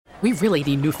We really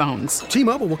need new phones.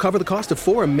 T-Mobile will cover the cost of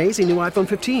 4 amazing new iPhone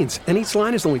 15s, and each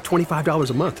line is only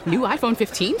 $25 a month. New iPhone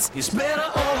 15s? It's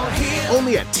better over here.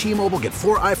 Only at T-Mobile, get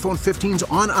 4 iPhone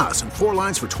 15s on us and 4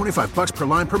 lines for $25 per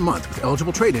line per month with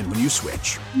eligible trade-in when you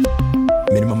switch.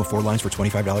 Minimum of 4 lines for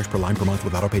 $25 per line per month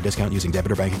with autopay discount using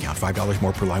debit or bank account. $5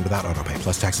 more per line without autopay,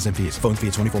 plus taxes and fees. Phone fee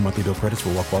at 24 monthly bill credits for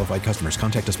well-qualified customers.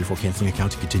 Contact us before canceling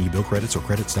account to continue bill credits or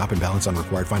credit stop and balance on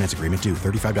required finance agreement due.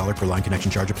 $35 per line connection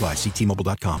charge applies. See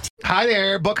T-Mobile.com. Hi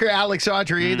there, Booker, Alex,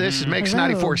 Audrey. This is Mix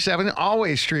 94.7,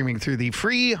 always streaming through the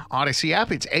free Odyssey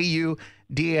app. It's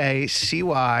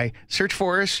AUDACY. Search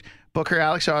for us, Booker,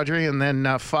 Alex, Audrey, and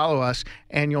then follow us,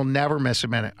 and you'll never miss a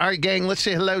minute. All right, gang, let's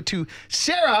say hello to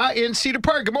Sarah in Cedar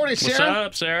Park. Good morning, Sarah. What's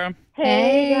up, Sarah?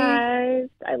 Hey, guys.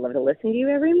 I love to listen to you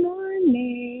every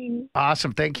morning.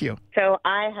 Awesome. Thank you. So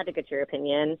I had to get your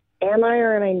opinion. Am I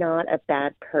or am I not a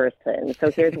bad person? So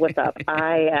here's what's up.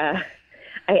 I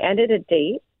ended a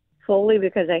date solely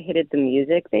because I hated the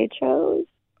music they chose.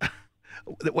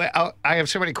 I have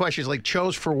so many questions. Like,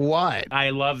 chose for what?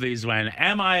 I love these when,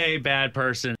 am I a bad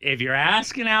person? If you're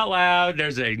asking out loud,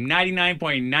 there's a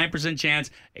 99.9%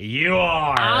 chance you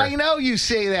are. I know you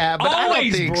say that, but Always, I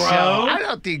don't think bro. so. I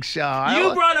don't think so.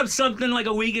 You brought up something like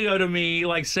a week ago to me,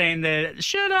 like saying that,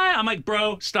 should I? I'm like,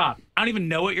 bro, stop. I don't even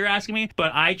know what you're asking me,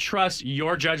 but I trust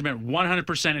your judgment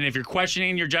 100%. And if you're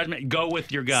questioning your judgment, go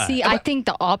with your gut. See, I think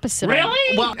the opposite.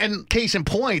 Really? Well, and case in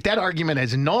point, that argument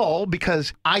is null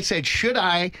because I said, should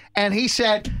I? And he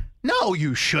said, no,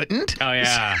 you shouldn't. Oh,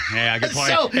 yeah. Yeah, good point.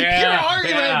 So your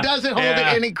argument doesn't hold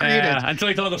any credence. Until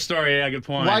he told the story, yeah, good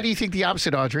point. Why do you think the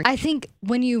opposite, Audrey? I think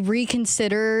when you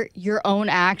reconsider your own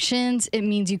actions, it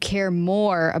means you care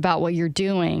more about what you're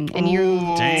doing. And you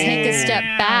take a step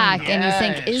back and you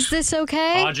think, is this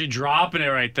okay? Audrey dropping it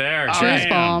right there. Truth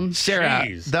bomb. Sarah,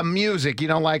 the music, you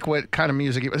don't like what kind of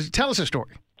music it was. Tell us a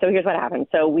story. So here's what happened.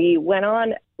 So we went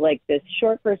on like this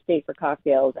short first date for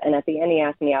cocktails, and at the end he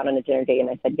asked me out on a dinner date, and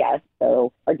I said yes.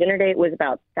 So our dinner date was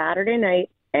about Saturday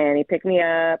night, and he picked me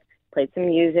up, played some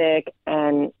music,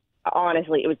 and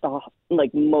honestly, it was the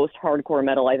most hardcore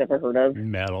metal I've ever heard of.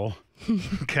 Metal.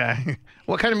 Okay.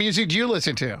 What kind of music do you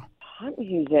listen to? Pop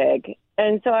music.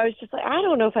 And so I was just like, I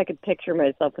don't know if I could picture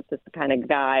myself with this kind of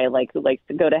guy who likes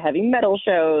to go to heavy metal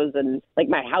shows and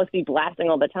my house be blasting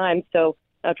all the time. So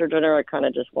after dinner, I kind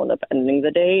of just wound up ending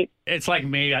the date. It's like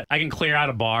me. I can clear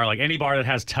out a bar, like any bar that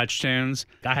has touch tunes.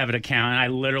 I have an account, and I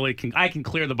literally can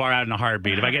clear the bar out in a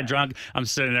heartbeat. If I get drunk, I'm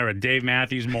sitting there with Dave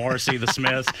Matthews, Morrissey, the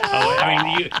Smiths.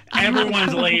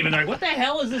 Everyone's leaving. They're like, what the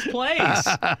hell is this place?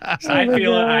 So I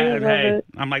feel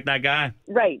I'm like that guy.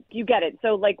 Right. You get it.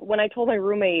 So when I told my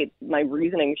roommate my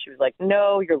reasoning, she was like,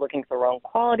 no, you're looking for the wrong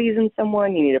qualities in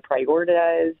someone. You need to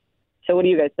prioritize. So what do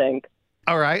you guys think?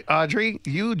 All right, Audrey,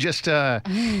 you just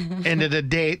ended a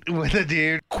date with a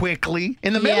dude quickly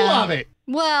in the middle of it.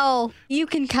 Well, you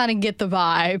can kind of get the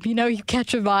vibe. You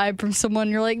catch a vibe from someone.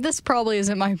 You're like, this probably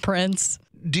isn't my prince.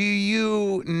 Do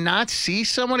you not see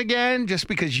someone again just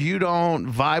because you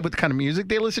don't vibe with the kind of music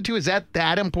they listen to? Is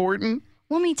that important?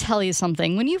 Let me tell you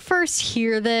something. When you first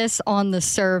hear this on the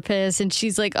surface and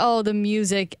she's like, oh, the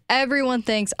music, everyone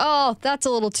thinks, oh, that's a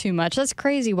little too much. That's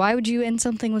crazy. Why would you end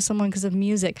something with someone because of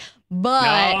music? But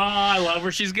I love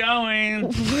where she's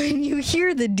going. When you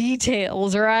hear the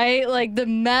details, right? Like the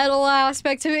metal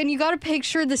aspect of it, and you got to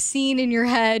picture the scene in your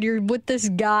head. You're with this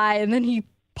guy, and then he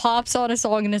pops on a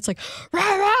song, and it's like, rah,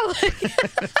 rah.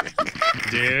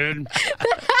 Dude,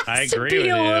 I agree with you. Be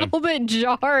a little bit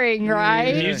jarring,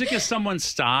 right? Music is someone's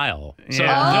style. So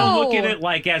don't look at it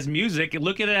like as music.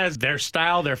 Look at it as their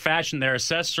style, their fashion, their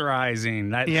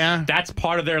accessorizing. That's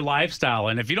part of their lifestyle.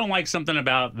 And if you don't like something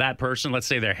about that person, let's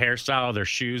say their hairstyle, their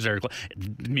shoes, or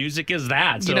music is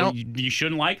that. So you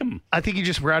shouldn't like them. I think you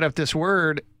just brought up this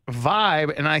word,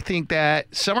 vibe, and I think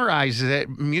that summarizes it.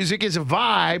 Music is a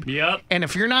vibe. Yep. And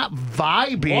if you're not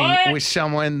vibing with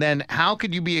someone, then how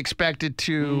could you be expected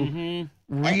to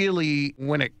really,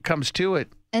 when it comes to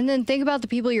it? And then think about the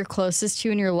people you're closest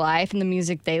to in your life and the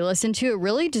music they listen to. It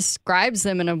really describes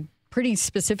them in a pretty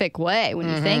specific way when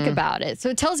you think about it. So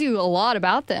it tells you a lot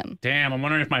about them. Damn, I'm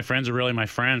wondering if my friends are really my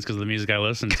friends because of the music I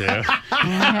listen to.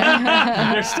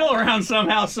 They're still around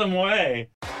somehow, some way.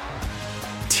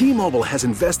 T-Mobile has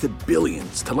invested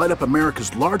billions to light up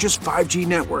America's largest 5G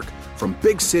network, from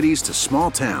big cities to small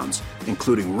towns,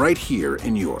 including right here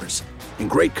in yours. And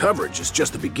great coverage is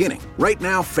just the beginning. Right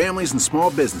now, families and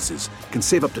small businesses can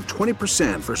save up to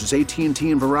 20% versus AT&T and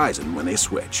Verizon when they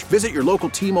switch. Visit your local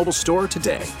T-Mobile store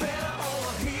today.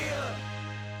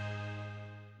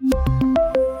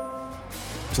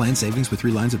 Plan savings with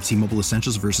 3 lines of T-Mobile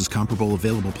Essentials versus comparable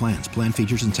available plans. Plan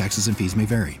features and taxes and fees may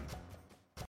vary.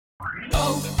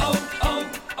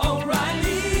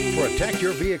 Protect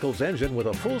your vehicle's engine with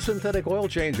a full synthetic oil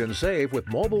change and save with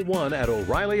Mobil 1 at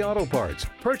O'Reilly Auto Parts.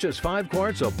 Purchase 5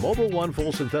 quarts of Mobil 1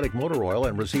 full synthetic motor oil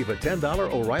and receive a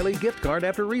 $10 O'Reilly gift card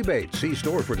after rebate. See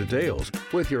store for details.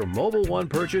 With your Mobil 1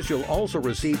 purchase, you'll also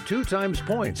receive 2 times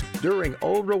points during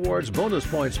O Rewards Bonus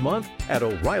Points Month at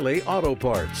O'Reilly Auto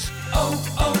Parts.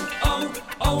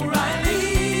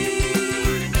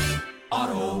 O'Reilly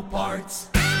Auto Parts.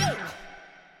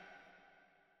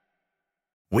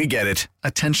 We get it.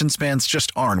 Attention spans just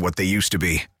aren't what they used to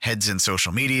be. Heads in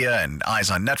social media and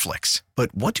eyes on Netflix.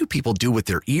 But what do people do with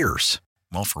their ears?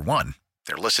 Well, for one,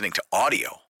 they're listening to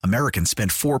audio. Americans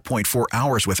spend 4.4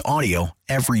 hours with audio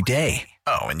every day.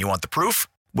 Oh, and you want the proof?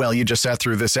 Well, you just sat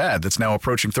through this ad that's now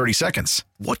approaching 30 seconds.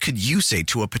 What could you say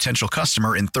to a potential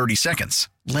customer in 30 seconds?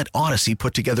 Let Odyssey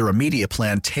put together a media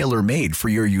plan tailor-made for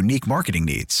your unique marketing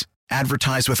needs.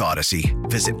 Advertise with Odyssey.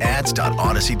 Visit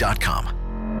ads.odyssey.com.